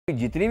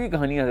जितनी भी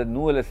कहानियां हज़रत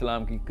नूह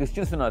अलैहिस्सलाम की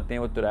क्रिश्चियन सुनाते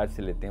हैं वो तौरात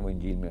से लेते हैं, वो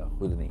इंजील में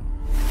खुद नहीं।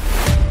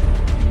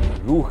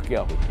 रूह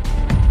क्या होती है?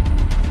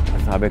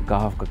 असहाबे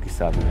कहफ का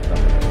किस्सा भी होता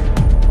है।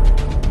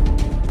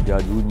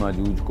 याजूज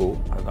माजूज को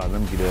हज़रत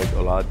आदम की रह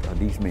औलाद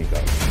हदीस में ही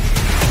कहा।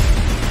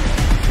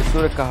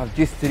 सूरह कहफ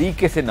जिस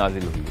तरीके से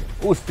नाजिल हुई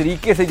है उस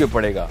तरीके से जो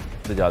पड़ेगा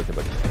दज्जाल से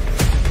बचेगा।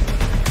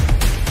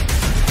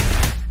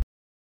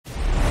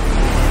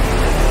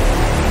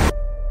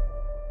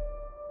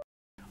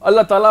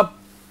 अल्लाह ताला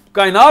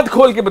कायनात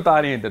खोल के बता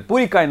रहे हैं, इधर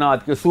पूरी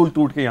कायनात के उसूल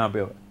टूट के यहाँ पे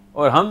हुआ,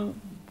 और हम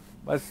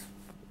बस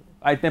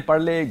आयतें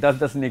पढ़ ले,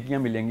 10-10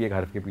 नेकियां मिलेंगी एक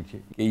हर्फ के पीछे।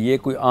 कि ये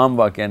कोई आम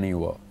वाक़या नहीं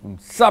हुआ, उन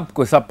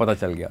सबको सब पता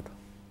चल गया था।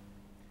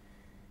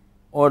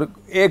 और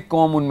एक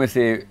कौम उनमें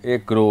से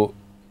एक गिरोह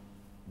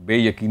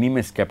बेयकीनी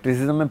में,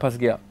 स्केप्टिसिज्म में फंस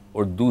गया,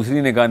 और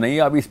दूसरी ने कहा नहीं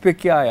अब इस पर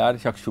क्या है यार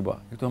शक शुबा,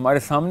 ये तो हमारे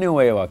सामने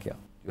हुआ ये वाक़या।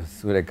 जो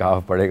सूरह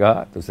कहफ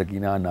पढ़ेगा तो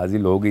सकीना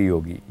नाजिल हो गई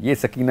होगी। ये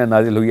सकीना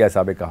नाजिल हुई है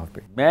असहाबे कहफ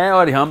पे। मैं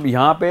और हम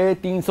यहाँ पे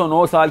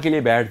 309 साल के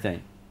लिए बैठ जाएं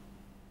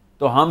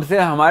तो हमसे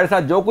हमारे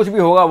साथ जो कुछ भी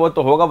होगा वो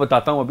तो होगा,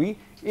 बताता हूँ अभी।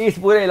 इस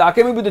पूरे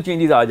इलाके में भी तो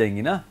चेंजेस आ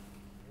जाएंगी ना।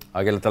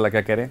 आगे अल्लाह ताला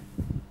क्या कह रहे हैं?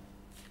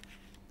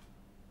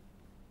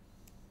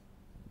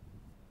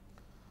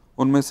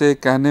 उनमें से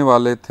कहने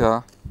वाले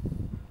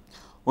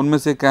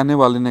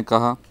ने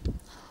कहा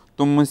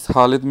तुम इस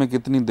हालत में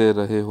कितनी देर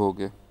रहे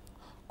होगे?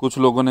 कुछ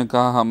लोगों ने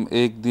कहा हम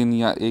एक दिन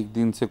या एक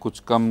दिन से कुछ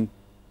कम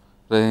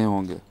रहे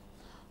होंगे।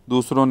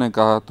 दूसरों ने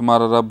कहा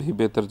तुम्हारा रब ही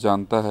बेहतर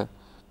जानता है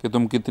कि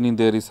तुम कितनी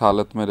देर इस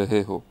हालत में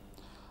रहे हो।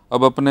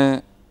 अब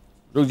अपने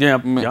रुक जाए,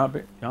 यहाँ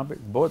पे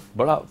बहुत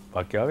बड़ा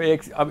वाक़या है।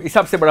 अब इस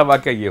सबसे बड़ा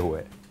वाक़या ये हुआ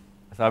है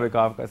असहाबे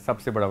कहफ का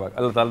सबसे बड़ा वाक़या।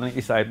 अल्लाह ताला ने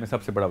इस आयत में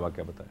सबसे बड़ा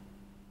वाक़या बताया।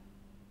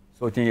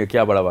 सोचें ये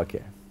क्या बड़ा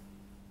वाक़या है।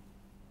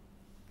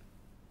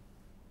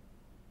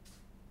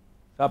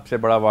 सबसे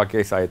बड़ा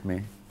वाक़या इस आयत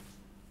में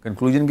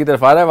कंक्लूजन की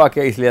तरफ आ रहा है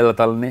वाक़या, इसलिए अल्लाह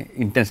ताला ने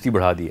इंटेंसिटी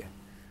बढ़ा दी है।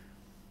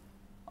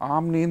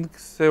 आम नींद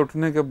से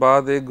उठने के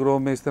बाद एक ग्रोह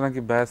में इस तरह की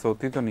बहस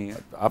होती तो नहीं है।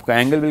 आपका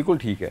एंगल बिल्कुल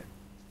ठीक है।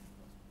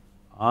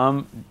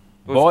 आम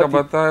तो उसका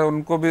पता है,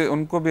 उनको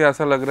भी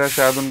ऐसा लग रहा है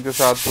शायद उनके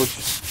साथ कुछ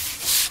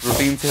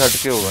रूटीन से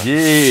हटके हुआ है।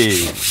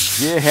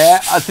 ये है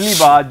असली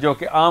बात जो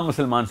कि आम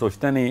मुसलमान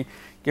सोचते नहीं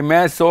कि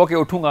मैं सो के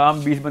उठूंगा।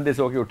 आम 20 बंदे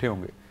सो के उठे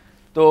होंगे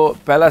तो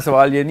पहला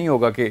सवाल ये नहीं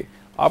होगा कि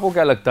आपको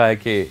क्या लगता है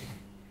कि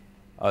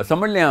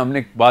समझ लें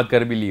हमने बात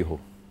कर भी ली हो,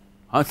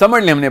 हाँ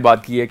समझ लें हमने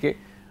बात की है कि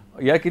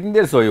यार कितनी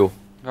देर सोए हो,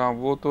 हाँ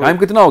वो तो टाइम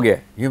कितना हो गया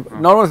है, ये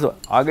नॉर्मल।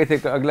 आगे से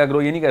अगला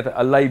ग्रो ये नहीं कहता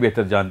अल्लाह ही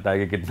बेहतर जानता है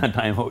कि कितना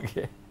टाइम हो गया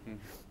है।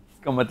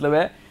 इसका मतलब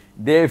है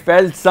दे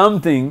फेल्ट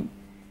समथिंग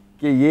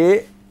कि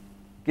ये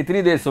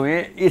कितनी देर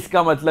सोए।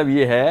 इसका मतलब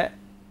ये है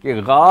कि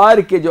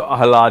गार के जो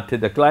हालात थे,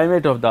 the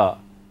climate of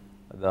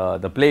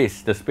the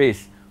place, the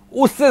space,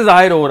 उससे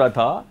जाहिर हो रहा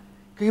था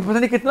कि पता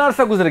नहीं कितना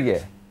अरसा गुजर गया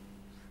है।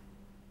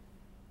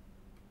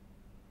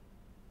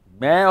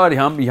 मैं और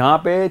हम यहाँ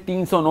पे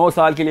 309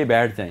 साल के लिए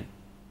बैठ जाएं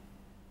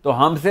तो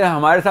हमसे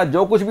हमारे साथ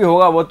जो कुछ भी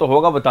होगा वो तो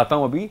होगा, बताता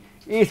हूँ अभी।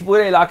 इस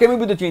पूरे इलाके में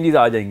भी तो चेंजेस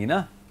आ जाएंगी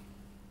ना।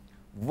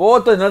 वो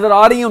तो नज़र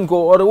आ रही है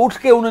उनको, और उठ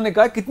के उन्होंने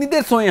कहा कितनी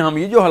देर सोए हम,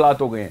 ये जो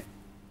हालात हो गए हैं।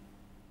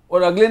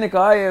 और अगले ने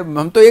कहा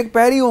हम तो एक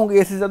पैर ही होंगे,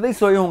 इससे ज़्यादा ही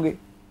सोए होंगे।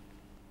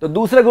 तो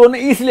दूसरे ग्रोह ने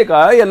इसलिए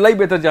कहा ये अल्लाह ही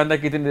बेहतर जानता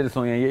है कितनी देर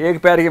सोए हैं, ये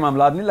एक पैर के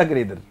मामला नहीं लग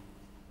रहे इधर।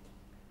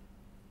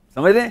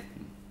 समझ रहे?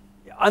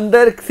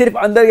 अंदर सिर्फ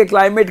अंदर के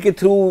क्लाइमेट के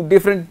थ्रू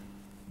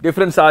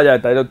डिफरेंस आ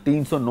जाता है। जो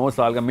 309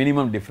 साल का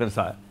मिनिमम डिफरेंस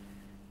आया।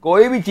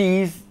 कोई भी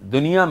चीज़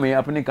दुनिया में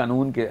अपने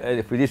कानून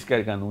के, फिजिक्स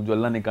के कानून जो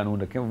अल्लाह ने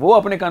कानून रखे वो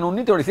अपने कानून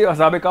नहीं, थोड़ी सी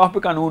असहाबे कहफ पे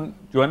कानून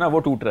जो है ना वो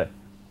टूट रहा है।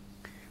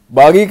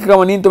 बाकी के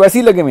कानून तो वैसे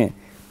ही लगे हुए हैं।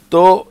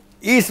 तो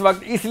इस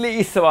वक्त इसलिए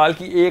इस सवाल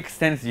की एक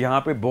सेंस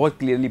यहाँ पे बहुत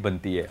क्लियरली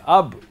बनती है।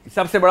 अब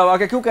सबसे बड़ा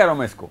वाक़या क्यों कह रहा हूँ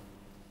मैं इसको,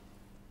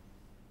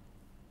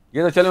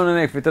 ये तो चलो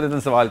उन्होंने फितरतन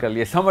सवाल कर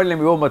लिया, समझ लें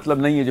वो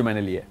मतलब नहीं है जो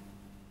मैंने लिया।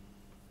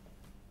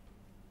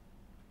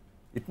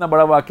 इतना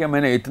बड़ा वाक़या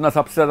मैंने इतना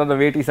सबसे ज़्यादा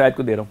वेट इस आयत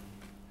को दे रहा हूँ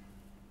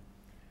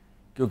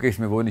क्योंकि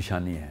इसमें वो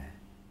निशानी है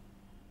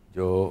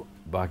जो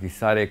बाकी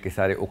सारे के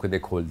सारे उकदे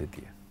खोल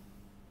देती है।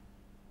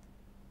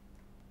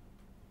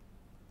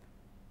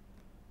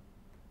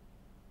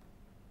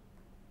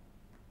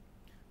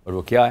 और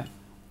वो क्या है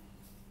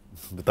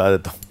बता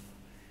देता हूँ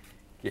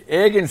कि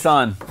एक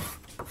इंसान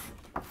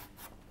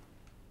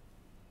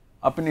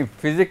अपनी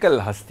फिजिकल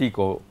हस्ती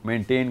को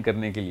मेंटेन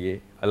करने के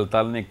लिए अल्लाह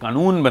ताला ने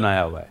कानून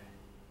बनाया हुआ है।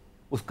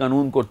 उस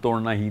कानून को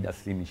तोड़ना ही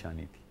असली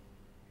निशानी थी।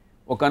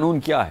 वो कानून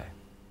क्या है?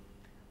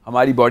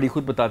 हमारी बॉडी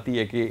खुद बताती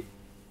है कि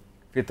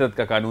फितरत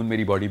का कानून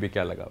मेरी बॉडी पे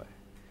क्या लगा हुआ है।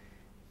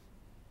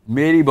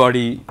 मेरी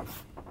बॉडी,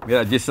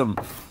 मेरा जिस्म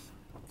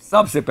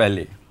सबसे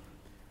पहले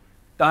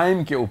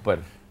टाइम के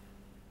ऊपर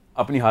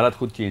अपनी हालत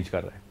खुद चेंज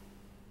कर रहा है।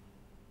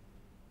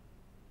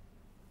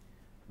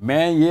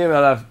 मैं ये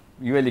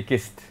वाली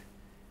किस्त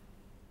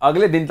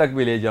अगले दिन तक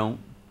भी ले जाऊं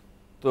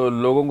तो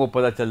लोगों को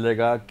पता चल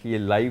जाएगा कि ये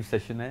लाइव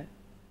सेशन है।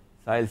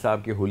 साहिल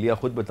साहब की हुलिया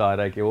खुद बता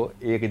रहा है कि वो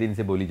एक दिन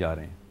से बोली जा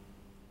रहे हैं।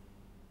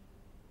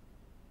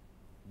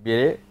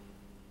 मेरे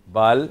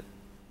बाल,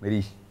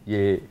 मेरी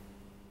ये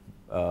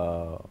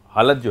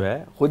हालत जो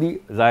है खुद ही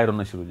ज़ाहिर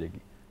होना शुरू हो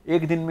जाएगी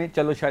एक दिन में।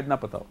 चलो शायद ना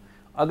पता हो,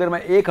 अगर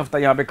मैं एक हफ़्ता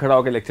यहाँ पे खड़ा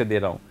होकर लेक्चर दे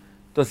रहा हूँ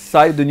तो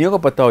सारी दुनिया को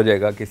पता हो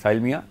जाएगा कि साहिल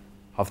मियाँ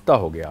हफ्ता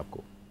हो गया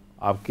आपको,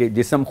 आपके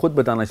जिस्म खुद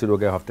बताना शुरू हो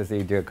गया हफ्ते से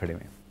एक जगह खड़े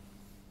हुए।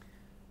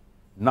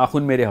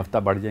 नाखून मेरे हफ्ता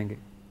बढ़ जाएंगे,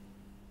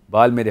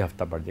 बाल मेरे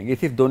हफ्ता बढ़ जाएंगे।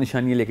 सिर्फ 2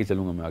 निशानियाँ लेके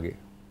चलूँगा मैं आगे।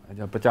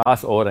 अच्छा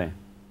 50 और हैं,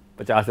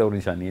 50 और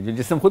निशानी है जो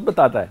जिस्म खुद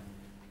बताता है।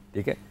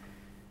 ठीक है,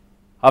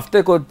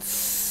 हफ्ते को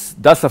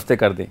 10 हफ्ते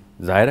कर दें,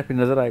 जाहिर है फिर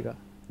नज़र आएगा।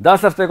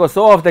 10 हफ्ते को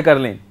 100 हफ्ते कर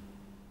लें।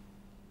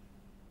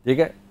 ठीक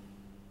है,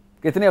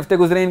 कितने हफ्ते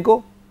गुजरे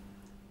इनको?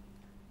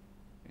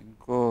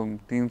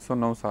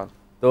 309 साल।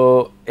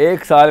 तो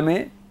एक साल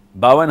में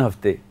 52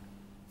 हफ्ते,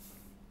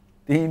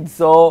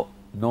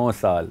 309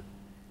 साल,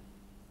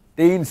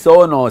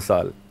 309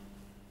 साल।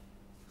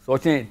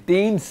 सोचें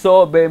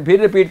 300,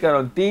 फिर रिपीट कर रहा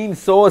हूँ,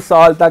 300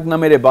 साल तक ना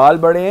मेरे बाल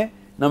बढ़े हैं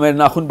ना मेरे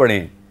नाखून बढ़े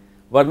हैं।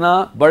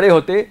 वरना बड़े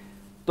होते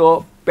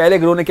तो पहले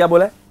गुरु ने क्या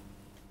बोला है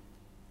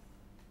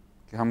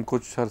कि हम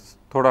कुछ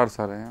थोड़ा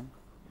अरसा रहे हैं,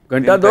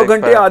 घंटा 2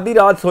 घंटे आधी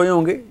रात सोए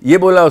होंगे, ये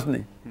बोला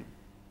उसने।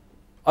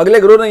 अगले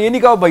गुरु ने ये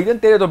नहीं कहा भाईजान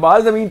तेरे तो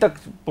बाल जमीन तक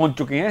पहुंच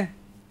चुके हैं,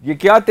 ये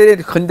क्या तेरे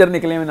खंजर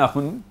निकले में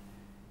नाखून,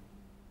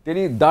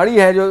 तेरी दाढ़ी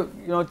है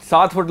जो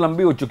 7 फुट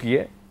लंबी हो चुकी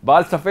है,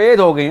 बाल सफ़ेद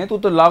हो गए हैं, तू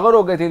तो लागर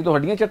हो गए, तेरी तो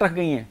हड्डियां चटक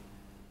गई हैं।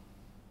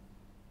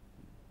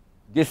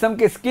 जिस्म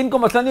के स्किन को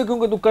मसला नहीं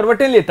क्योंकि तू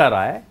करवटें लेता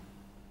रहा है,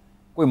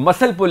 कोई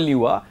मसल पुल नहीं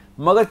हुआ,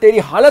 मगर तेरी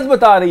हालत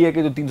बता रही है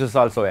कि तू 300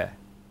 साल सोया है।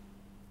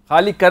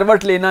 खाली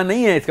करवट लेना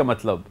नहीं है इसका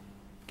मतलब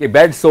कि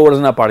बेड सोर्स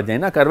ना पड़ जाए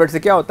ना। करवट से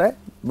क्या होता है,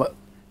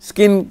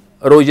 स्किन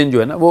इरोजन जो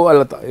है ना वो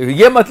अल्लाह ताला,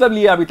 ये मतलब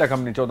लिया अभी तक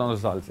हमने 1400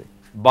 साल से,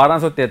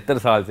 1273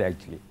 साल से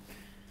एक्चुअली।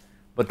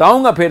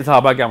 बताऊंगा फिर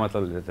साहबा क्या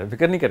मतलब लेते हैं,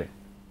 फिक्र नहीं करें।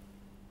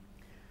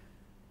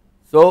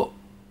 सो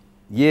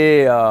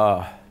ये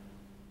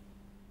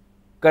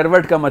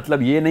करवट का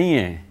मतलब ये नहीं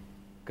है,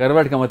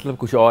 करवट का मतलब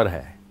कुछ और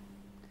है,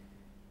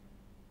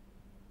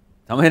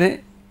 समझ रहे?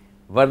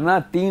 वरना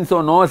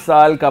 309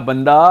 साल का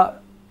बंदा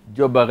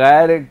जो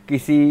बगैर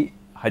किसी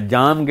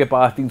हज्जाम के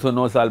पास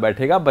 309 साल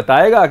बैठेगा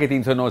बताएगा कि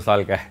 309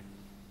 साल का है।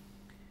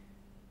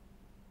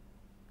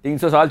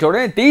 300 साल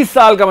छोड़े, 30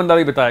 साल का बंदा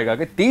भी बताएगा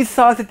कि 30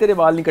 साल से तेरे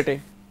बाल नहीं कटे,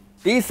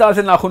 30 साल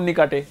से नाखून नहीं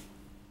काटे।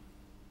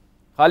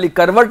 खाली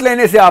करवट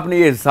लेने से आपने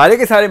ये सारे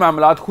के सारे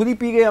मामलात खुद ही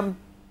पी गए। हम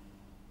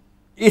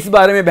इस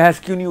बारे में बहस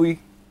क्यों नहीं हुई?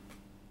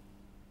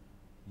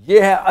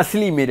 ये है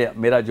असली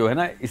मेरा जो है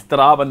ना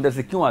इस्तराब अंदर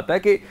से क्यों आता है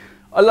कि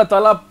अल्लाह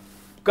ताला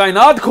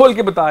कायनात खोल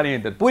के बता रहे हैं,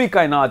 इधर पूरी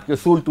कायनात के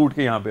उसूल टूट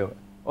के यहाँ पे,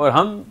 और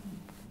हम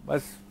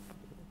बस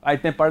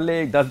आयतें पढ़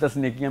ले, 10-10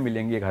 नेकियां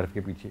मिलेंगी एक हर्फ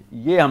के पीछे।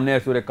 ये हमने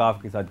सूरह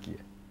काफ के साथ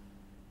किया,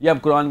 ये अब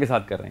कुरान के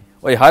साथ कर रहे हैं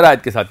और हर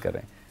आयत के साथ कर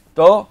रहे हैं।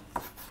 तो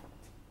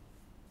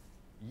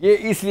ये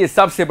इसलिए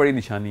सबसे बड़ी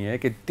निशानी है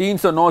कि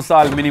 309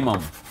 साल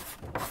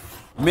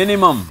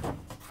मिनिमम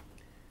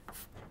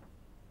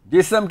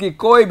जिस्म की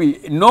कोई भी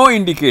नो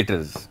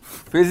इंडिकेटर्स,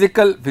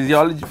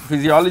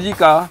 फिजियोलॉजी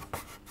का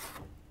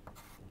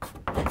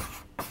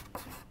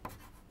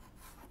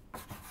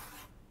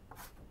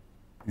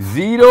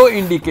जीरो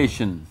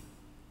इंडिकेशन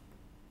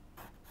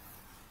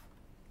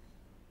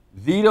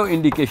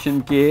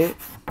के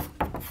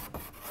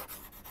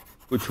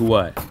कुछ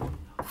हुआ है,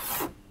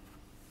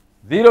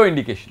 जीरो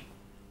इंडिकेशन।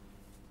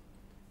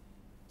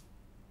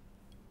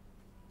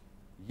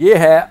 ये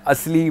है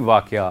असली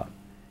वाकया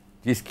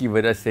जिसकी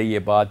वजह से ये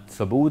बात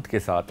सबूत के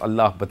साथ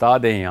अल्लाह बता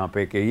दें यहाँ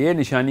पे कि ये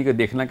निशानी को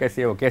देखना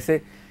कैसे हो,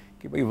 कैसे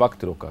कि भाई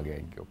वक्त रोका गया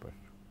इनके ऊपर।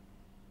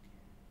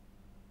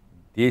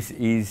 This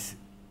is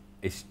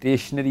a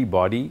stationary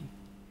body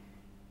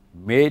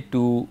made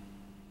to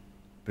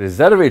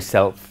preserve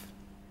itself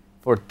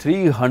for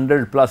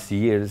 300 plus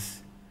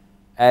years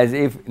as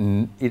if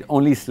it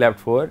only slept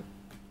for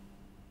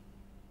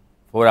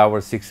 4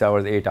 hours, 6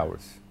 hours, 8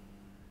 hours.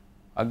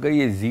 अगर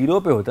ये ज़ीरो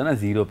पे होता ना,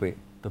 ज़ीरो पे,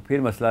 तो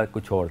फिर मसला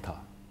कुछ और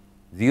था।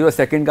 0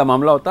 सेकंड का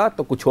मामला होता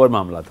तो कुछ और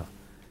मामला था।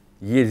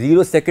 ये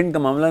 0 सेकंड का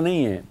मामला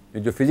नहीं है,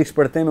 जो फिजिक्स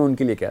पढ़ते हैं मैं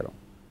उनके लिए कह रहा हूँ।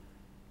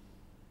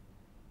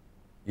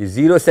 ये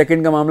 0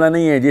 सेकंड का मामला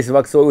नहीं है जिस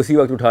वक्त सो उसी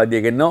वक्त उठा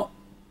दिए गए, नो।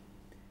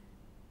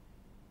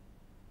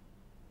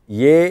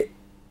 ये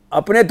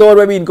अपने तौर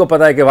पे भी इनको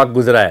पता है कि वक्त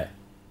गुजरा है।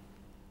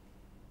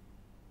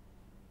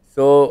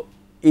 So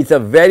it's a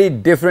very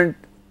different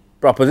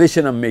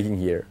proposition I am making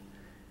here.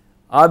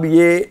 अब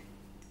ये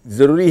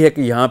ज़रूरी है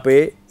कि यहाँ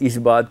पे इस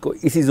बात को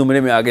इसी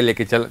ज़ुमरे में आगे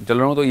लेके चल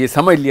रहा हूँ, तो ये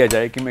समझ लिया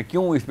जाए कि मैं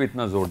क्यों इस पर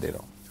इतना ज़ोर दे रहा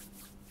हूँ।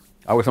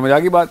 आपको समझ आ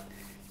गई बात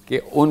कि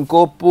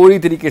उनको पूरी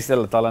तरीके से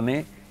अल्लाह ताला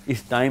ने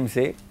इस टाइम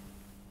से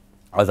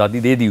आज़ादी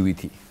दे दी हुई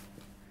थी।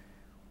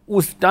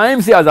 उस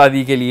टाइम से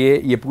आज़ादी के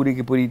लिए ये पूरी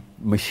की पूरी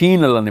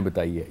मशीन अल्लाह ने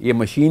बताई है, ये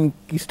मशीन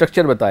की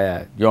स्ट्रक्चर बताया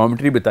है,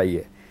 ज्योमेट्री बताई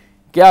है,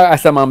 क्या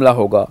ऐसा मामला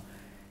होगा,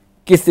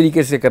 किस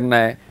तरीके से करना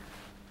है,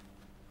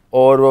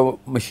 और वो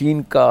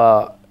मशीन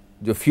का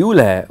जो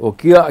फ्यूल है वो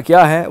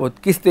क्या है, वो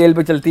किस तेल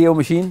पे चलती है वो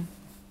मशीन,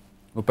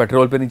 वो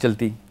पेट्रोल पे नहीं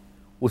चलती।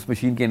 उस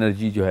मशीन की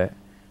एनर्जी जो है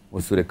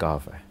वो सूरह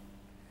काफ है।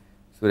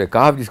 सूरह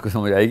काफ जिसको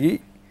समझ आएगी,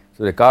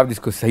 सूरह काफ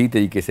जिसको सही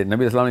तरीके से नबी सल्लल्लाहु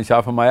अलैहि वसल्लम ने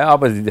शाफ़ फरमाया,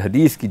 आप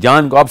हदीस की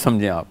जान को आप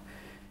समझें आप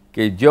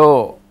कि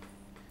जो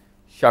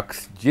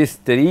शख्स जिस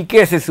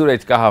तरीके से सूरह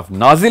काफ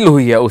नाजिल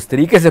हुई है उस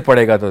तरीके से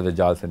पढ़ेगा तो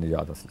दज्जाल से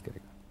निजात हासिल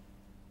करेगा।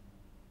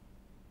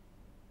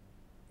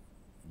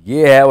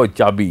 ये है वो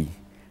चाबी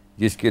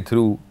जिसके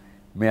थ्रू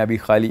मैं अभी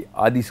खाली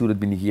आधी सूरत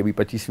भी नहीं की, अभी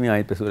 25वीं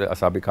आयत पे सूरह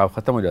असहाब कहफ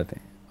ख़त्म हो जाते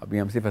हैं, अभी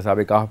हम सिर्फ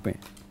असहाब कहफ पे हैं।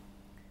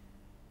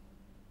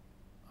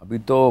 अभी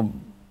तो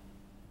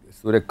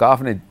सूरह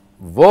कहफ ने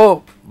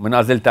वो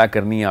मनाजिल तय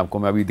करनी है आपको,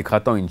 मैं अभी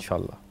दिखाता हूँ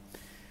इंशाअल्लाह,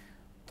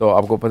 तो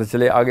आपको पता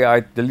चले आगे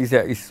आयत जल्दी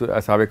से इस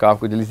असहाब कहफ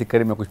को जल्दी से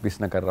करें, मैं कुछ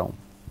मिस ना कर रहा हूँ।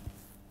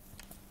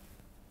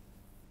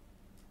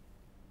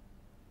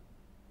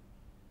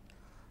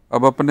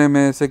 अब अपने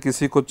में से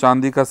किसी को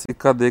चांदी का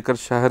सिक्का देकर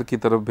शहर की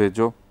तरफ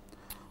भेजो,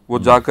 वो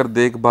जाकर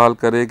देखभाल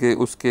करे कि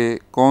उसके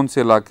कौन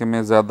से इलाके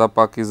में ज़्यादा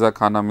पाकीज़ा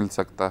खाना मिल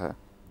सकता है।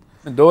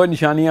 दो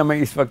निशानियां मैं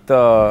इस वक्त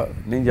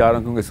नहीं जा रहा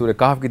हूँ क्योंकि सूरह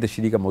कहफ की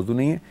तशरीह का मौजू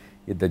नहीं है,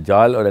 ये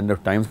दज्जाल और एंड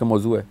ऑफ टाइम्स का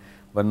मौजू है,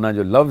 वरना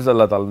जो लफ्ज़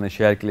अल्लाह ताला ने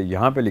शहर के लिए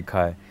यहाँ पे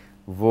लिखा है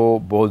वो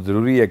बहुत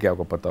ज़रूरी है कि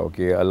आपको पता हो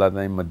कि अल्लाह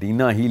ने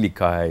मदीना ही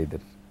लिखा है, इधर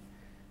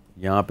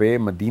यहाँ पे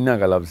मदीना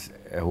का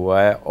लफ्ज़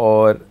हुआ है।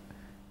 और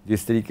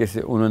जिस तरीके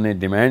से उन्होंने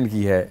डिमांड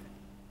की है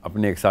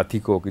अपने एक साथी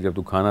को कि जब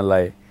तू खाना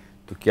लाए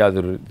तो क्या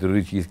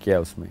ज़रूरी चीज़ क्या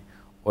है उसमें,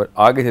 और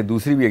आगे से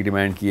दूसरी भी एक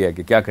डिमांड की है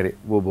कि क्या करे,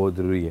 वो बहुत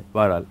ज़रूरी है।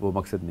 बहरहाल वो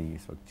मकसद नहीं है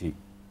इस वक्त। जी,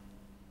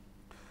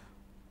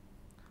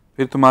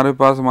 फिर तुम्हारे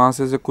पास वहाँ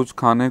से कुछ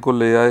खाने को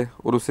ले आए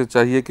और उसे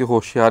चाहिए कि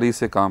होशियारी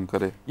से काम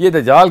करे। ये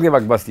दज्जाल के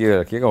वक्त बस ये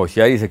रखिएगा,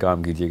 होशियारी से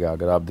काम कीजिएगा।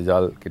 अगर आप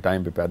दज्जाल के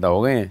टाइम पे पैदा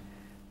हो गए हैं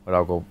और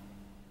आपको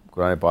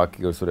कुरान पाक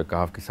की और सूरह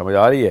कहफ की समझ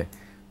आ रही है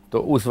तो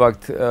उस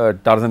वक्त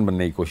टार्जन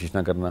बनने की कोशिश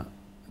ना करना।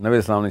 नबी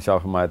इस्लाम ने शाह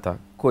फरमाया था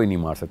कोई नहीं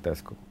मार सकता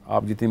इसको,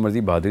 आप जितनी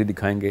मर्ज़ी बहादुरी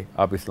दिखाएंगे,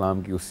 आप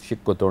इस्लाम की उस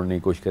शिक को तोड़ने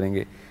की कोशिश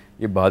करेंगे,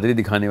 ये बहादुरी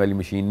दिखाने वाली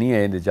मशीन नहीं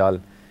है ये दज्जाल,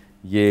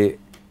 ये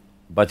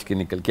बच के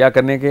निकल क्या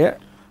करने के है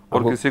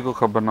और किसी को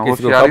खबर ना हो,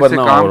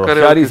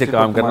 होशियारी से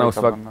काम करना, उस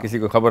वक्त किसी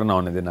को खबर ना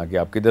होने देना कि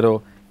आप किधर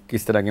हो,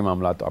 किस तरह के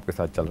मामला तो आपके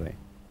साथ चल रहे हैं।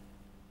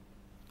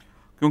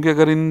 क्योंकि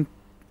अगर इन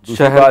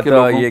शहर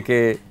के ये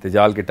कि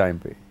दज्जाल के टाइम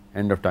पे,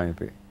 एंड ऑफ टाइम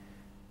पे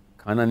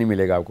खाना नहीं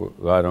मिलेगा आपको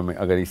गारों में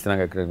अगर इस तरह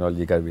का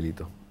टेक्नोलॉजी कर मिली,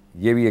 तो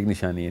ये भी एक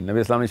निशानी है। नबी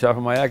इस्लाम ने शाह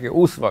फरमाया कि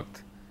उस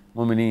वक्त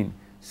मोमिनीन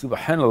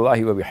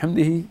सुबहानल्लाहि व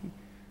बिहम्दिही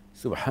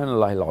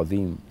सुबहानल्लाहिल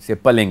अज़ीम से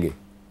पलेंगे,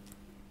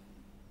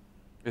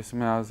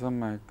 इसमें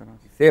आज़म है एक तरह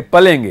से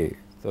पलेंगे,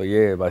 तो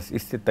ये बस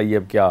इससे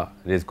तैयब क्या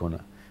रिज़्क़ होना।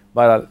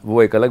 बहरहाल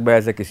वो एक अलग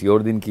बहस है किसी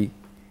और दिन की,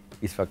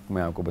 इस वक्त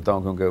मैं आपको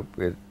बताऊं क्योंकि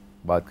फिर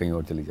बात कहीं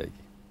और चली जाएगी।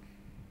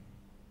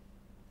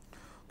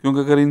 क्योंकि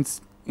अगर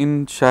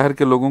इन शहर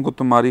के लोगों को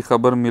तुम्हारी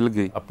खबर मिल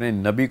गई, अपने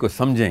नबी को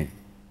समझें,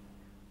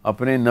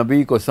 अपने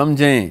नबी को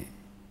समझें,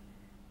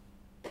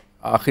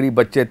 आखिरी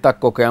बच्चे तक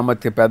को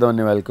क़यामत के पैदा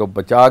होने वाले को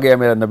बचा गया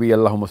मेरा नबी,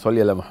 अल्लाहुम्मा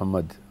सल्ली अला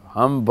मोहम्मद।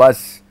 हम बस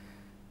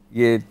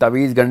ये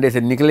तवीज़ गंडे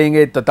से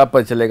निकलेंगे तो तब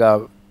पता चलेगा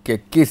कि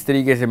किस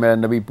तरीके से मेरा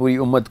नबी पूरी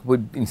उम्मत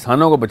पूरी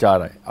इंसानों को बचा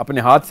रहा है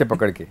अपने हाथ से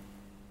पकड़ के।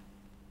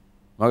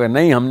 मगर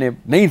नहीं, हमने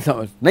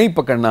नहीं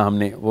पकड़ना,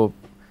 हमने वो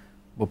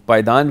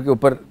पायदान के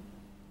ऊपर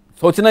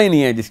सोचना ही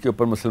नहीं है जिसके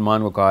ऊपर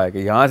मुसलमान को कहा है कि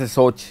यहाँ से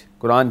सोच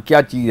कुरान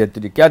क्या चीज़ है,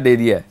 तुझे क्या दे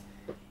दिया है।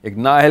 एक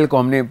नाअहल को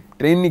हमने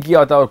ट्रेन नहीं किया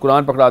होता और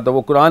कुरान पकड़ा होता,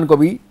 वो कुरान को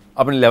भी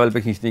अपने लेवल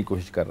पे खींचने की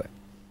कोशिश कर रहा है।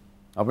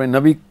 अपने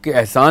नबी के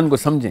एहसान को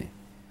समझें,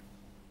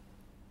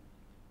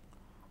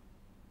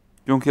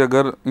 क्योंकि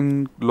अगर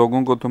इन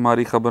लोगों को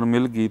तुम्हारी खबर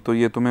मिल गई तो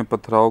ये तुम्हें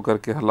पथराव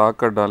करके हलाक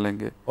कर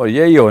डालेंगे। और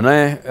यही होना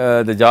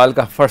है दज्जाल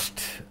का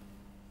फर्स्ट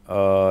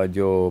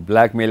जो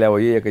ब्लैकमेल है वो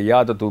ये है कि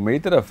या तो तू मेरी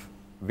तरफ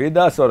विद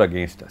अस और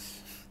अगेंस्ट अस,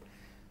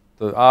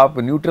 तो आप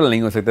न्यूट्रल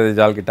नहीं हो सकते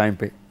दज्जाल के टाइम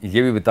पे,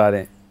 ये भी बता रहे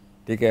हैं।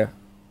 ठीक है,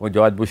 वो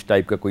जॉर्ज बुश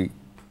टाइप का कोई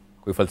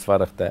फ़लसफ़ा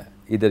रखता है,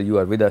 इधर यू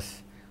आर विद अस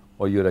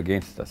और यू आर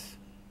अगेंस्ट अस।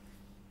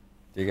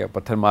 ठीक है,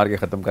 पत्थर मार के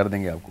ख़त्म कर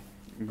देंगे आपको,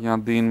 यहाँ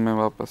दीन में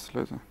वापस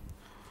ले जाए।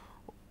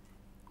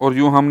 और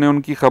यूँ हमने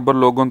उनकी खबर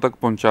लोगों तक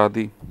पहुँचा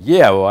दी।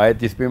 ये है वो आयत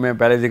जिस पे मैं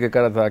पहले जिक्र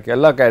कर रहा था कि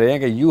अल्लाह कह रहे हैं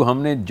कि यूँ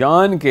हमने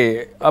जान के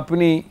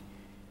अपनी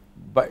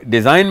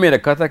डिज़ाइन में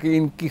रखा था कि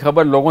इनकी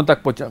खबर लोगों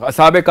तक पहुँचा।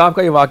 असहाब कहफ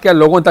का ये वाक़या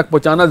लोगों तक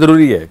पहुँचाना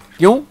ज़रूरी है।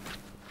 क्यों?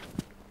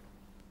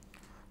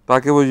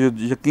 ताकि वो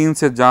यकीन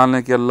से जान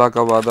लें कि अल्लाह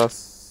का वादा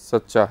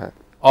सच्चा है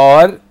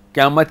और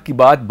क़यामत की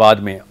बात बाद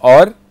में,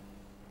 और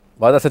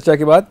वादा सच्चा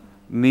के बाद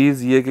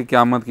नीज़ ये कि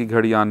क़यामत की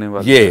घड़ी आने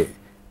वाली ये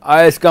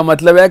इसका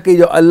मतलब है कि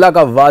जो अल्लाह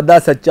का वादा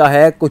सच्चा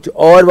है कुछ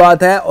और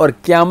बात है और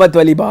क़यामत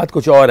वाली बात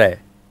कुछ और है।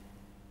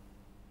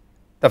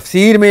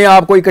 तफसीर में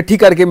आपको इकट्ठी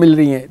करके मिल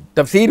रही हैं,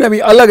 तफसीर में भी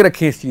अलग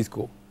रखें इस चीज़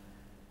को।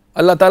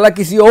 अल्लाह ताला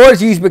किसी और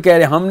चीज़ पे कह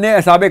रहे हैं, हमने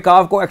असहाब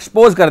कहफ को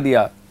एक्सपोज कर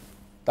दिया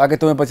ताकि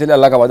तुम्हें पता चले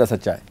अल्लाह का वादा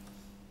सच्चा है।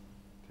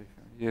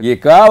 ये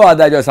क्या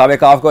वादा है जो असहाब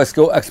कहफ को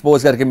इसको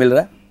एक्सपोज करके मिल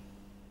रहा है?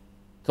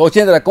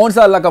 सोचें जरा, कौन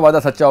सा अल्लाह का वादा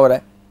सच्चा हो रहा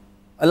है?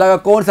 अल्लाह का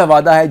कौन सा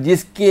वादा है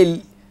जिसके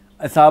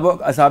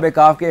असहाब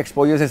कहफ के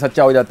एक्सपोजर से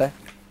सच्चा हो जाता है?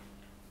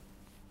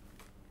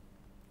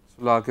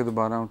 सुला के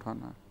दोबारा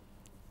उठाना है।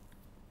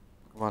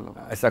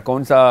 ऐसा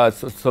कौन सा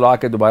सुला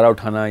के दोबारा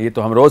उठाना? ये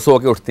तो हम रोज सो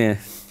के उठते हैं।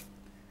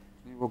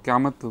 वो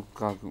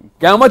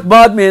क़यामत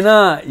बाद में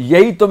ना,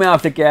 यही तो मैं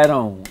आपसे कह रहा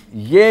हूँ।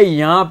 ये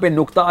यहाँ पे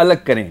नुक्ता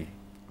अलग करें।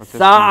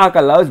 सा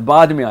का लफ्ज़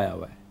बाद में आया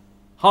हुआ है,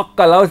 हक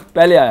का लफ्ज़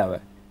पहले आया हुआ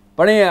है।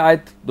 पढ़ें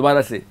आयत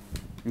दोबारा से।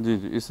 जी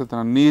जी, इसी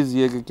तरह नीज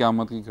ये कि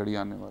क़यामत की घड़ी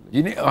आने वाली।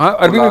 जी नहीं, हाँ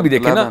अरबी में भी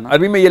देखें ना,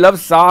 अरबी में ये लफ्ज़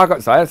साह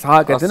कहते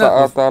हैं ना,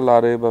 साअता ला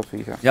रैब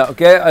फीहा, या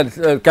क्या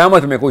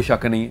क़यामत में कोई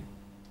शक नहीं है,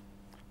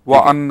 व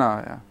अन्ना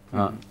आया।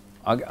 हाँ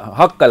आगे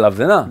हक का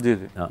लफ्ज़ है ना। जी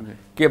जी हाँ जी।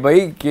 कि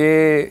भाई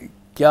के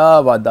क्या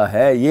वादा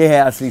है, ये है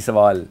असली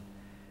सवाल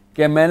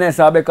कि मैंने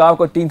साहब काफ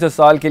को 300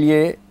 साल के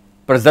लिए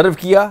प्रिजर्व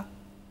किया,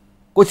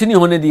 कुछ नहीं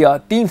होने दिया,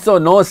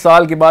 309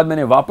 साल के बाद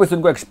मैंने वापस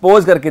उनको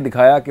एक्सपोज करके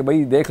दिखाया कि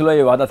भाई देख लो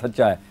ये वादा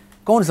सच्चा है।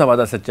 कौन सा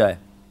वादा सच्चा है?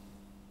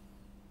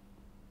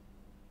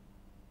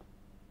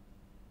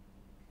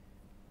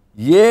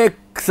 ये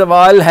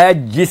सवाल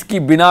है जिसकी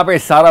बिना पे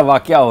सारा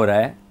वाकया हो रहा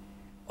है,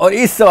 और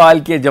इस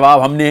सवाल के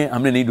जवाब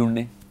हमने नहीं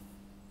ढूंढने।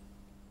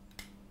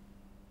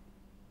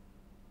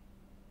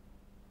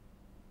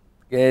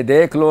 कि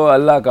देख लो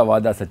अल्लाह का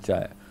वादा सच्चा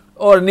है,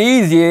 और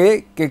नीज ये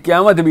कि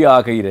क़यामत भी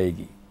आके ही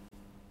रहेगी।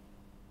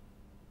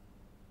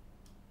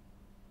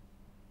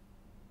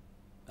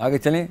 आगे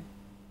चलें,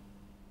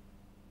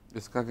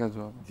 इसका क्या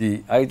जवाब है?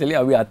 जी आगे चलिए,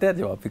 अभी आते हैं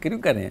जवाब, फिक्र क्यों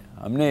कर रहे हैं,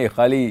 हमने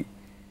खाली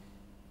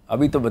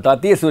अभी तो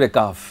बताती है सूरह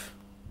काफ।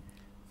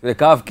 सूरह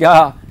काफ क्या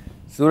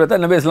सूरत है?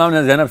 नबी इस्लाम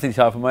ने ज़ैनब से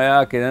इरशाद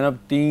फरमाया कि ज़ैनब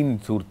 3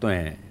 सूरतें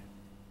हैं,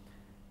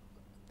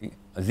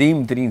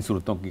 अजीम तरीन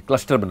सूरतों की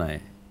क्लस्टर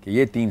बनाए कि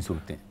ये 3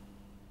 सूरतें,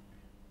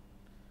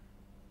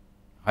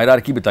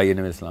 हायरार्की बताइए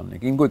नबी इस्लाम ने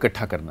कि इनको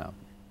इकट्ठा करना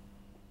आपने।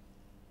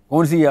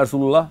 कौन सी या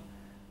रसूलुल्लाह?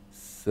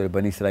 सूरह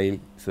बनी इसराइल,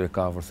 सूरह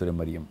काफ और सूरह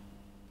मरियम।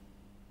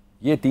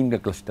 ये 3 का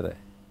क्लस्टर है,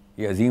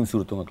 ये अजीम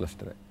सूरतों का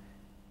क्लस्टर है।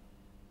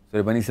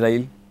 सूरह बनी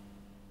इसराइल,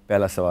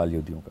 पहला सवाल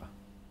यहूदियों का,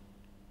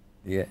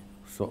 ये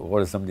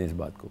गौर से समझें इस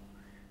बात को।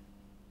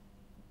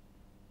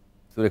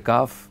 सूरह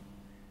काफ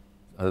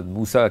हज़रत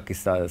मूसा का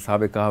किस्सा,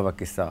 साहब काफ का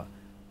किस्सा,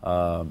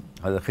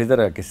 हज़रत खिज़र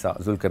का किस्सा,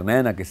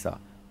 ज़ुल्करनैन का किस्सा,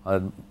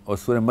 और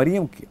सूरह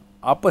मरियम की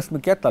आपस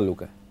में क्या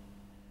ताल्लुक़ है?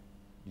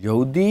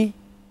 यहूदी,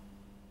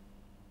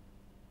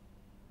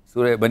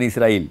 सूरह बनी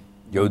इसराइल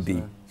यहूदी,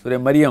 सूरह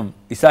मरियम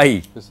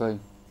ईसाई।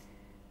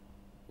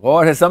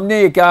 गौर से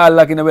समझे ये क्या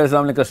अल्लाह के नबी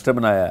अलैहि ने क्लस्टर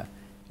बनाया है,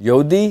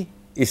 यहूदी,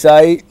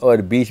 ईसाई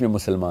और बीच में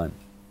मुसलमान।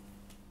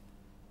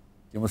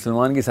 ये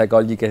मुसलमान की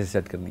साइकोलॉजी कैसे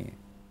सेट करनी है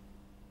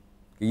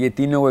कि ये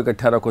तीनों को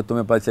इकट्ठा रखो,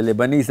 तुम्हें पता चले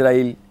बनी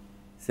इसराइल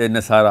से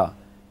नसारा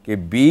के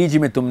बीच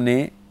में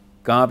तुमने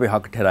कहाँ पे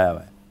हक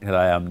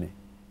ठहराया हमने,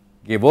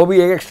 कि वो भी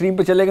एक एक्सट्रीम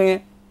पे चले गए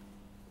हैं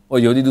और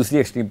यहूदी दूसरी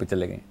एक्सट्रीम पे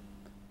चले गए हैं,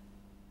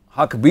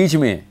 हक बीच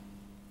में है।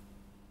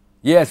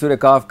 ये है सूरह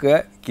काफ का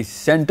कि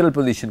सेंट्रल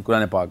पोजीशन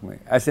कुरान पाक में।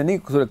 ऐसे नहीं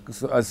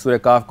सूरह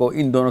काफ को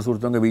इन दोनों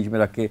सूरतों के बीच में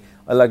रख के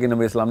अल्लाह के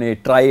नबी इस्लाम ने ये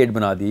ट्राइड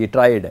बना दी, ये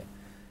ट्राइड है।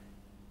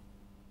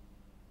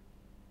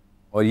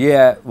 और ये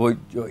है वो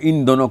जो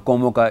इन दोनों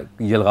कौमों का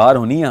यलगार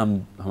होनी है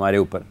हमारे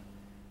ऊपर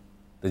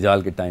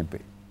दज्जाल के टाइम पे,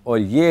 और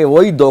ये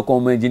वही 2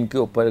 कौमें जिनके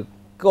ऊपर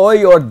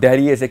कोई और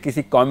दहरिए से,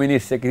 किसी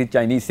कम्युनिस्ट से, किसी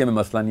चाइनीज से में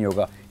मसला नहीं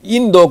होगा।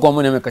 इन 2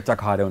 कौमों ने हमें कच्चा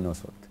खा रहे होने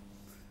उस वक्त।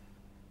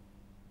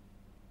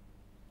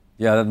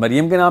 ये हज़रत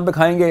मरियम के नाम पे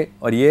खाएंगे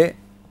और ये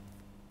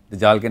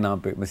दज्जाल के नाम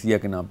पे, मसीहा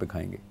के नाम पे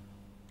खाएंगे।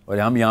 और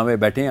हम यहाँ पे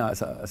बैठे हैं,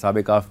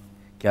 साहब काफ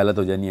की हालत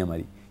हो जानी है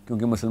हमारी,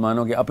 क्योंकि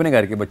मुसलमानों के अपने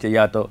घर के बच्चे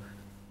या तो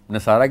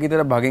नसारा की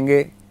तरफ भागेंगे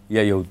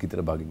या यहूद की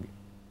तरफ भागेंगे।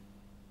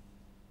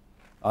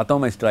 आता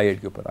हूँ मैं इस ट्राइड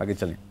के ऊपर, आगे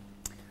चलें।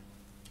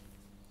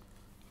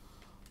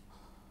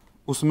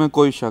 उसमें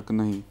कोई शक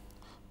नहीं,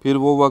 फिर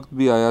वो वक्त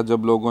भी आया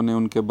जब लोगों ने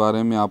उनके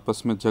बारे में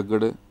आपस में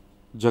झगड़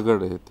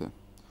रहे थे।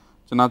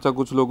 चनाचा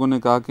कुछ लोगों ने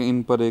कहा कि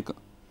इन पर एक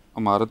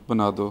इमारत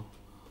बना दो,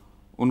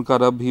 उनका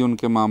रब ही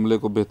उनके मामले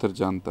को बेहतर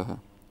जानता है।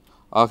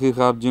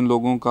 आखिरकार जिन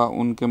लोगों का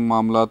उनके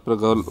मामलात पर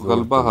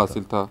गलबा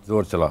हासिल था,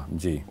 जोर चला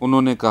जी,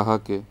 उन्होंने कहा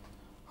कि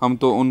हम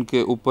तो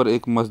उनके ऊपर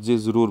एक मस्जिद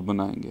ज़रूर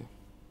बनाएंगे।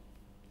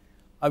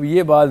 अब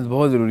ये बात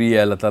बहुत ज़रूरी है,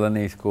 अल्लाह ताला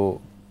ने इसको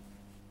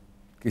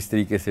किस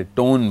तरीके से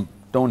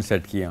टोन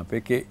सेट किया यहाँ पे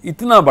कि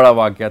इतना बड़ा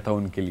वाक़या था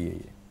उनके लिए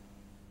ये,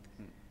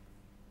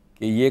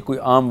 कि ये कोई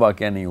आम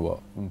वाक़या नहीं हुआ,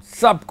 उन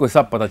सब को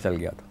सब पता चल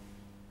गया था।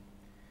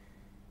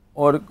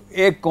 और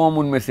एक कौम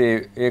उनमें से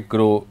एक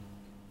गिरोह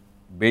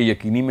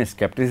बेयकीनी में,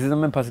 स्केप्टिसिज्म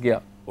में फंस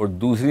गया, और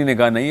दूसरी ने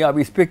कहा नहीं अब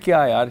इस पर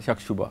क्या है यार शक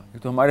शुबा, ये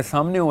तो हमारे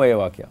सामने हुआ ये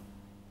वाक़या।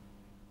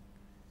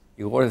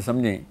 ये गौर से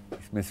समझें,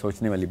 इसमें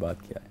सोचने वाली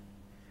बात क्या है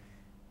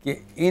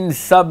कि इन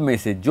सब में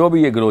से जो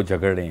भी ये गिरोह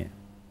झगड़ रहे हैं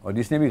और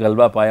जिसने भी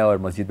गलबा पाया और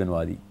मस्जिद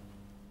बनवा दी,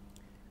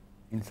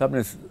 इन सब ने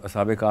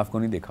असहाबे काफ को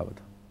नहीं देखा हुआ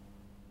था,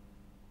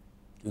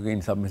 क्योंकि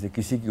इन सब में से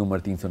किसी की उम्र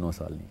 309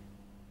 साल नहीं।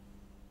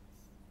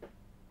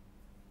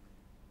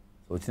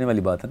 सोचने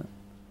वाली बात है ना।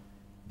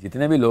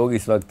 जितने भी लोग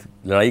इस वक्त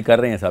लड़ाई कर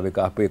रहे हैं असहाबे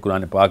काफ पे,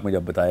 कुरान पाक में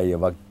जब बताया ये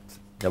वक्त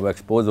जब वो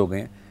एक्सपोज हो गए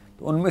हैं,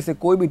 तो उनमें से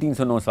कोई भी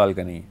 309 साल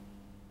का नहीं है।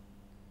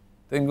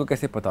 तो इनको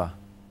कैसे पता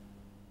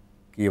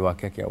कि ये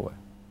वाक़या क्या हुआ है?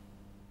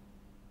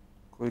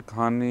 कोई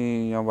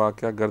कहानी या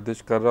वाक़या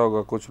गर्दिश कर रहा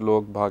होगा, कुछ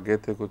लोग भागे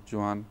थे, कुछ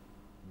जवान,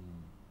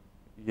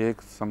 ये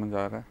एक समझ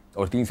आ रहा है।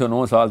 और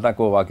 309 साल तक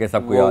वो वाक़या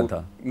सबको याद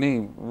था?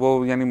 नहीं,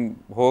 वो यानी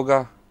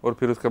होगा, और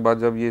फिर उसके बाद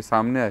जब ये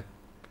सामने आए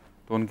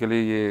तो उनके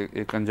लिए ये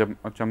एक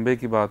अचंभे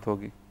की बात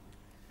होगी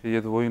कि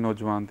ये तो वही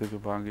नौजवान थे जो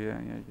भागे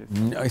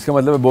हैं, या इसका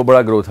मतलब बहुत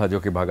बड़ा ग्रोथ था जो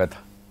कि भागा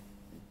था।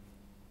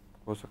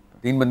 हो सकता है।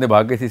 3 बंदे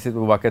भाग गए थे, इससे तो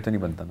वो वाक़या तो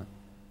नहीं बनता ना।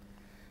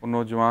 वो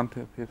नौजवान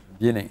थे फिर।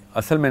 ये नहीं,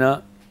 असल में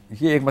ना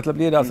ये एक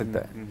मतलब ये रह सकता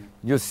है,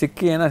 जो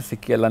सिक्के हैं ना,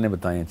 सिक्के अल्लाह ने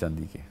बताए हैं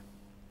चांदी के,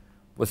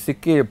 वो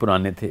सिक्के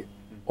पुराने थे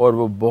और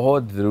वो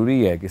बहुत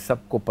ज़रूरी है कि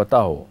सबको पता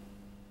हो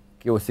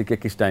कि वो सिक्के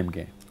किस टाइम के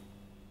हैं,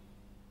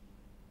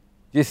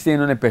 जिससे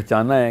इन्होंने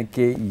पहचाना है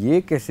कि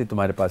ये कैसे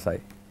तुम्हारे पास आए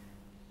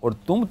और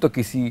तुम तो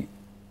किसी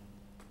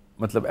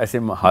मतलब ऐसे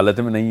हालत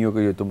में नहीं हो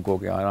कि जो तुमको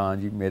कि हाँ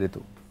जी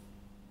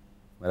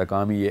मेरा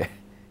काम ही है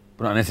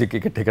पुराने सिक्के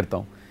इकट्ठे करता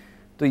हूँ।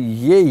 तो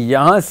ये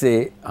यहाँ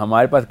से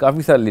हमारे पास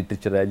काफ़ी सारा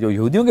लिटरेचर है जो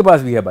यहूदियों के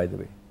पास भी है बाय द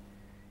वे,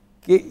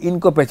 कि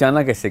इनको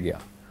पहचाना कैसे गया।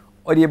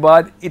 और ये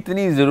बात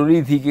इतनी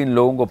ज़रूरी थी कि इन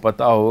लोगों को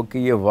पता हो कि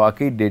ये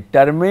वाकई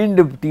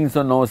डिटरमिन्ड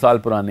 309 साल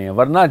पुराने हैं,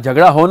 वरना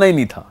झगड़ा होना ही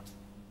नहीं था।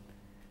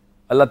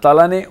 अल्लाह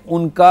ताला ने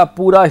उनका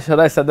पूरा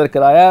शरह सदर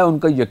कराया है,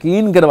 उनका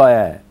यकीन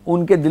करवाया है,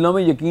 उनके दिलों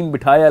में यकीन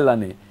बिठाया अल्लाह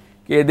ने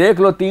कि देख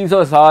लो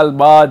 300 साल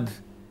बाद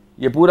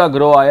ये पूरा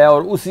ग्रोह आया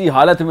और उसी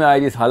हालत में आया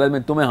जिस हालत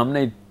में तुम्हें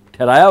हमने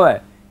ठहराया हुआ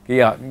है कि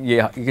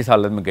ये किस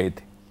हालत में गए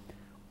थे।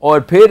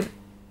 और फिर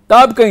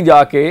तब कहीं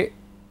जाके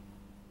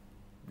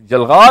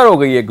जलगार हो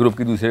गई एक ग्रुप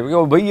की दूसरे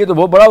में, भाई ये तो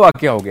बहुत बड़ा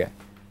वाक़या हो गया,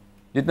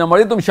 जितना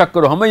मर्जी तुम शक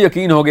करो, हमें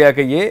यकीन हो गया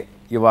कि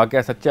ये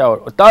वाक़या सच्चा है।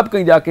 और तब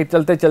कहीं जाके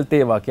चलते चलते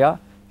ये वाक़या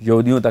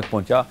यहूदियों तक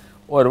पहुंचा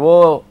और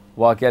वो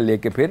वाक़या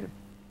लेके फिर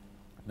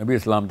नबी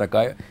इस्लाम तक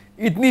आए।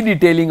 इतनी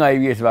डिटेलिंग आई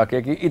हुई है इस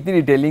वाक़े की, इतनी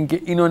डिटेलिंग कि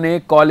इन्होंने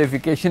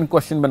क्वालिफिकेशन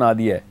क्वेश्चन बना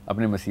दिया है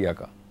अपने मसीहा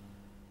का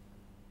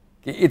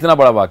कि इतना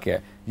बड़ा वाक़या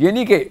है। ये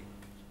नहीं कि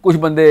कुछ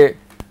बंदे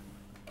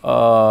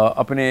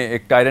अपने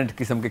एक टायरेंट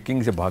किस्म के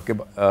किंग से भाग के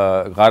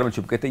गार में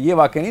छुप गए थे, ये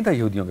वाक़या नहीं था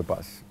यहूदियों के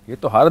पास। ये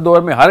तो हर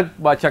दौर में हर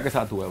बादशाह के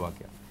साथ हुआ है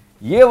वाक़या।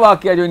 ये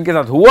वाक़या जो इनके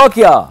साथ हुआ,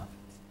 क्या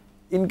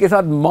इनके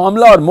साथ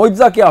मामला और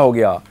मौजज़ा क्या हो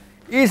गया,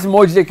 इस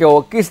मौजज़े को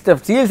किस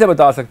तफसील से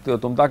बता सकते हो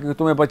तुम, ताकि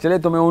तुम्हें पता चले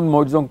तुम्हें उन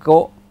मौजज़ों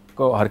को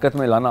हरकत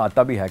में लाना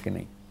आता भी है कि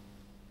नहीं।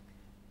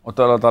 और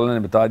तो अल्लाह ताला ने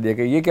बता दिया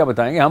कि ये क्या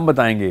बताएंगे, हम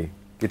बताएंगे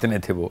कितने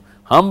थे वो,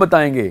 हम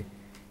बताएंगे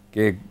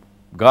कि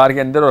गार के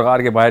अंदर और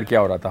गार के बाहर क्या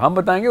हो रहा था, हम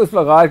बताएंगे उस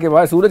पर गार के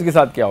बाहर सूरज के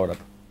साथ क्या हो रहा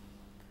था,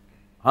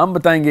 हम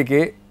बताएंगे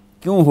कि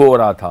क्यों हो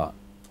रहा था।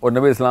 और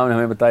नबी इस्लाम ने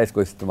हमें बताया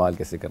इसको इस्तेमाल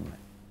कैसे करना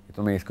है।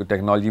 तो मैं इसको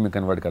टेक्नोलॉजी में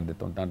कन्वर्ट कर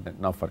देता हूँ,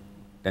 ना फर्क,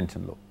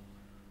 टेंशन लो,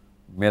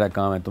 मेरा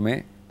काम है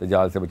तुम्हें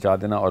दज्जाल से बचा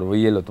देना और वो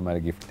ये लो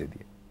तुम्हारे गिफ्ट दे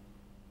दिए,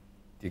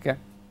 ठीक है।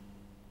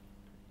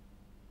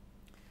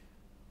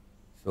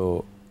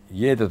 तो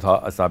ये तो था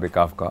असहाब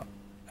कहफ का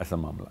ऐसा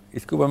मामला।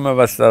 इसके ऊपर मैं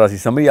बस ज़रा सी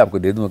समरी आपको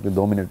दे दूँ अपने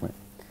 2 मिनट में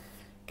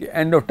कि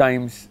एंड ऑफ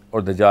टाइम्स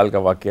और दज्जाल का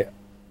वाक़या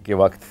के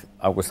वक्त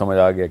आपको समझ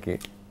आ गया कि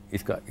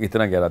इसका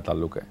इतना गहरा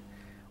ताल्लुक़ है।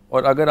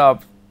 और अगर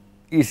आप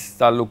इस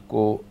ताल्लुक़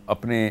को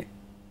अपने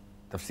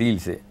तफसील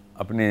से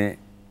अपने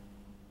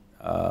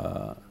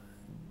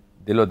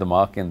दिलो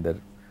दिमाग के अंदर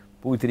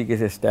पूरी तरीके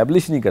से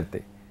इस्टेब्लिश नहीं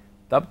करते,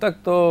 तब तक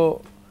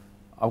तो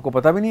आपको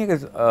पता भी नहीं है कि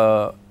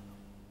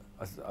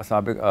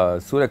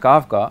सूरह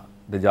कहफ का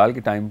दज्जाल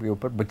के टाइम के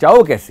ऊपर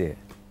बचाव कैसे है।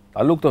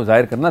 ताल्लुक़ तो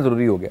ज़ाहिर करना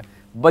ज़रूरी हो गया,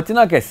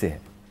 बचना कैसे है।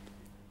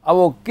 अब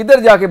वो किधर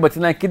जाके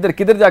बचना है,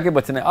 किधर जाके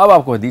बचना है, अब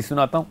आपको हदीस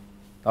सुनाता हूँ,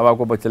 तब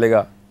आपको पता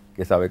चलेगा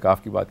कि असहाब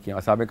कहफ की बात की।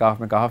 असहाब कहफ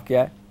में कहफ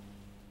क्या है,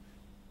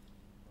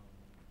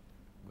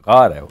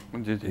 गार है वो,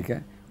 ठीक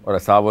है, और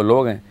असहाब वो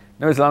लोग हैं।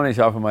 नबी इस्लाम ने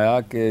इरशाद फरमाया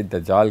कि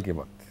दज्जाल के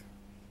वक्त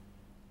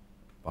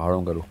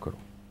पहाड़ों का रुख करो,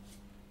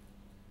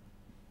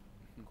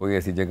 कोई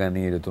ऐसी जगह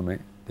नहीं है जो तुम्हें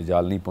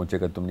दज्जाल नहीं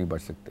पहुँचेगा, तुम नहीं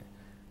बच सकते।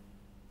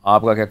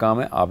 आपका क्या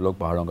काम है, आप लोग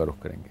पहाड़ों का रुख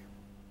करेंगे।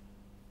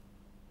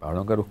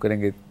 पहाड़ों का रुख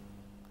करेंगे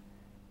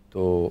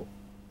तो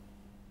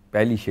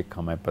पहली शिक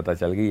हमें पता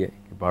चल गई है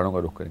कि पहाड़ों का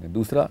रुख करेंगे।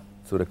 दूसरा,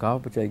 सूरह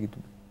कहफ बचाएगी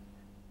तुम्हें,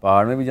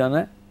 पहाड़ में भी जाना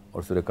है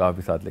और सूरह कहफ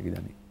भी साथ लेके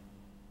जानी।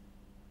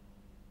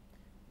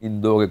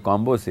 इन दो के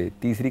कॉम्बो से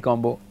तीसरी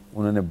कॉम्बो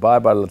उन्होंने बार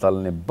बार अल्लाह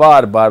ताला ने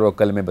बार बार वो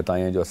कलमे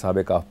बताए हैं जो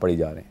असहाब कहफ पढ़ी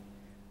जा रहे हैं।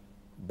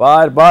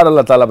 बार बार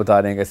अल्लाह ताला बता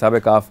रहे हैं कि असहाब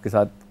कहफ के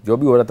साथ जो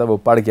भी हो रहा था वो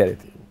पढ़ क्या रहे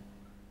थे,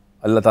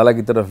 अल्लाह ताला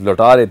की तरफ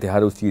लौटा रहे थे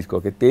हर उस चीज़ को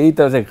कि तेरी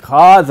तरफ से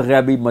ख़ास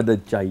गैबी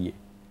मदद चाहिए।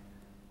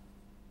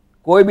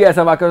 कोई भी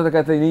ऐसा वाक़या होता है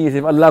कहते नहीं, ये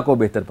सिर्फ अल्लाह को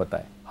बेहतर पता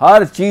है।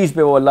 हर चीज़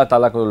पे वो अल्लाह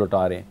ताला को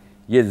लौटा रहे हैं।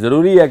 ये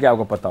ज़रूरी है कि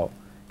आपको पता हो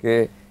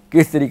कि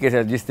किस तरीके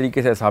से, जिस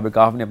तरीके से असहाब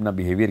कहफ ने अपना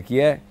बिहेवियर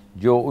किया है,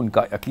 जो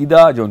उनका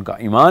अकीदा, जो उनका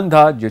ईमान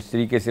था, जिस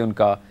तरीके से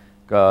उनका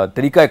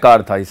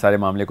तरीक़ाकार था इस सारे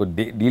मामले को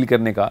डील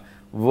करने का,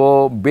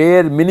 वो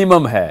बेर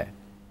मिनिमम है।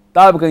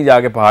 तब कहीं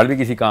जाके पहाड़ भी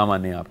किसी काम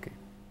आने हैं आपके,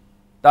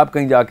 तब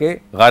कहीं जाके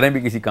गारें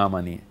भी किसी काम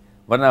आनी है।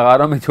 वरना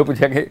गारों में छुप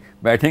जाके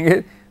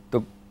बैठेंगे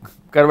तो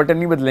करवटें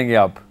नहीं बदलेंगे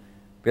आप,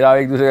 फिर आप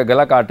एक दूसरे का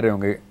गला काट रहे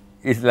होंगे,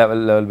 इस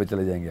लेवल पे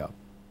चले जाएंगे आप।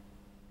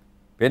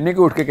 फिर नहीं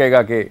कि उठ के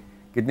कहेगा कि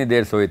कितनी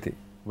देर सोए थे,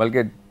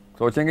 बल्कि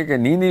सोचेंगे कि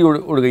नींद ही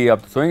उड़ गई, आप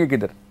तो सोएंगे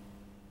किधर।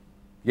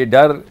 ये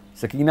डर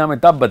सकीना में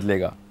तब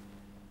बदलेगा।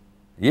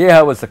 ये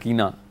है वो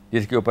सकीना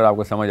जिसके ऊपर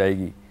आपको समझ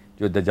आएगी।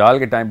 जो दज्जाल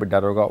के टाइम पे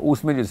डर होगा,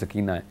 उसमें जो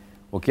सकीना है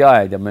वो क्या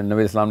है। जब मैं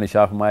नबी इस्लाम ने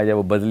शाह फरमाया, जब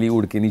वो बदली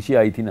उड़ के नीचे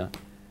आई थी ना,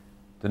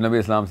 तो नबी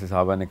इस्लाम से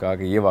सहाबा ने कहा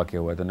कि ये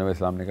वाक़या हुआ है, तो नबी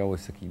इस्लाम ने कहा वो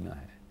सकीना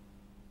है।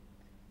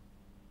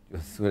 जो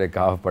सूरह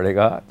कहफ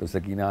पढ़ेगा तो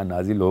सकीना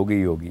नाजिल हो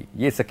गई होगी।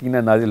 ये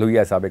सकीना नाजिल हुई है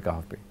असहाब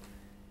कहफ पे।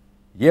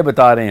 ये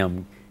बता रहे हैं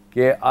हम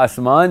कि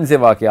आसमान से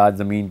वाक़यात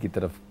ज़मीन की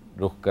तरफ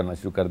रुख करना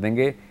शुरू कर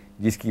देंगे,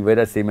 जिसकी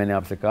वजह से मैंने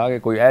आपसे कहा कि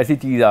कोई ऐसी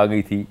चीज़ आ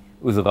गई थी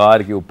उस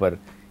गार के ऊपर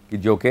कि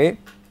जो कि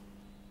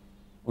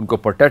उनको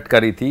प्रोटेक्ट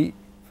करी थी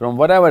from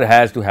what ever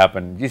has to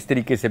happen. जिस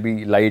तरीके से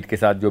भी लाइट के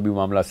साथ जो भी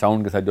मामला,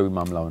 साउंड के साथ जो भी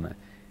मामला होना है,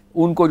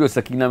 उनको जो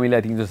सकीना मिला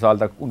 300 साल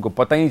तक, उनको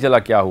पता ही नहीं चला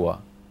क्या हुआ।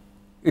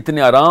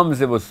 इतने आराम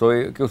से वो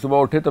सोए कि सुबह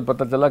उठे तो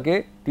पता चला कि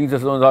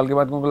 300 साल के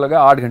बाद उनको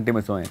लगा 8 घंटे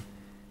में सोएं।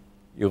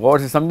 ये गौर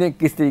से समझें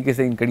किस तरीके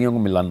से इन कड़ियों को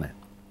मिलाना है।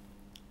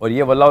 और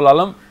ये वल्लाहुल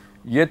आलम,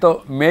 ये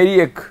तो मेरी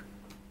एक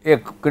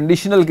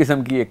कंडीशनल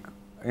किस्म की एक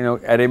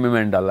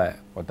अरेंजमेंट डाला है,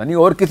 पता नहीं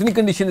और कितनी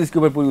कंडीशन इसके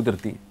ऊपर पूरी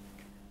उतरती हैं।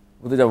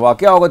 वो तो जब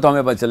वाक़या होगा तो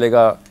हमें पता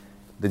चलेगा।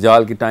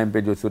 दज्जाल के टाइम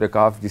पे जो सूरह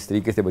काफ जिस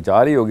तरीके से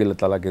बचा रही होगी अल्लाह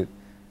ताला के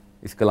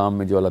इस कलाम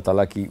में, जो अल्लाह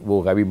ताला की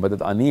वो गैबी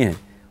मदद आनी है,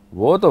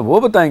 वो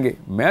बताएंगे।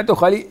 मैं तो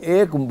खाली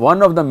एक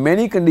one of the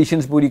many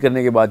conditions पूरी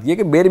करने के बाद ये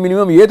कि बेर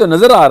मिनिमम ये तो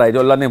नज़र आ रहा है जो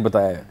अल्लाह ने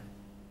बताया है।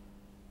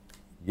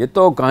 ये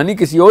तो कहानी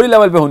किसी और ही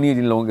लेवल पे होनी है,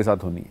 जिन लोगों के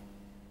साथ होनी है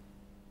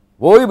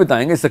वो ही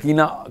बताएंगे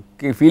सकीना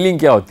की फीलिंग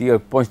क्या होती है और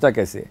पहुँचता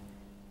कैसे है।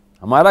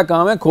 हमारा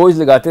काम है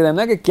खोज लगाते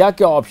रहना कि क्या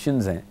क्या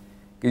ऑप्शंस हैं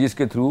कि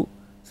जिसके थ्रू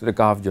सूरह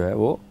काफ जो है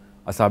वो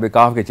असहाबे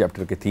काफ के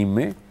चैप्टर के थीम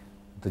में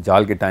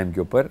दज्जाल के टाइम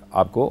के ऊपर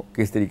आपको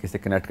किस तरीके से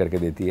कनेक्ट करके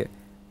देती है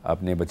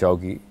अपने बचाव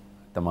की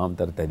तमाम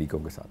तर तहरीकों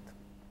के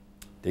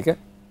साथ। ठीक है।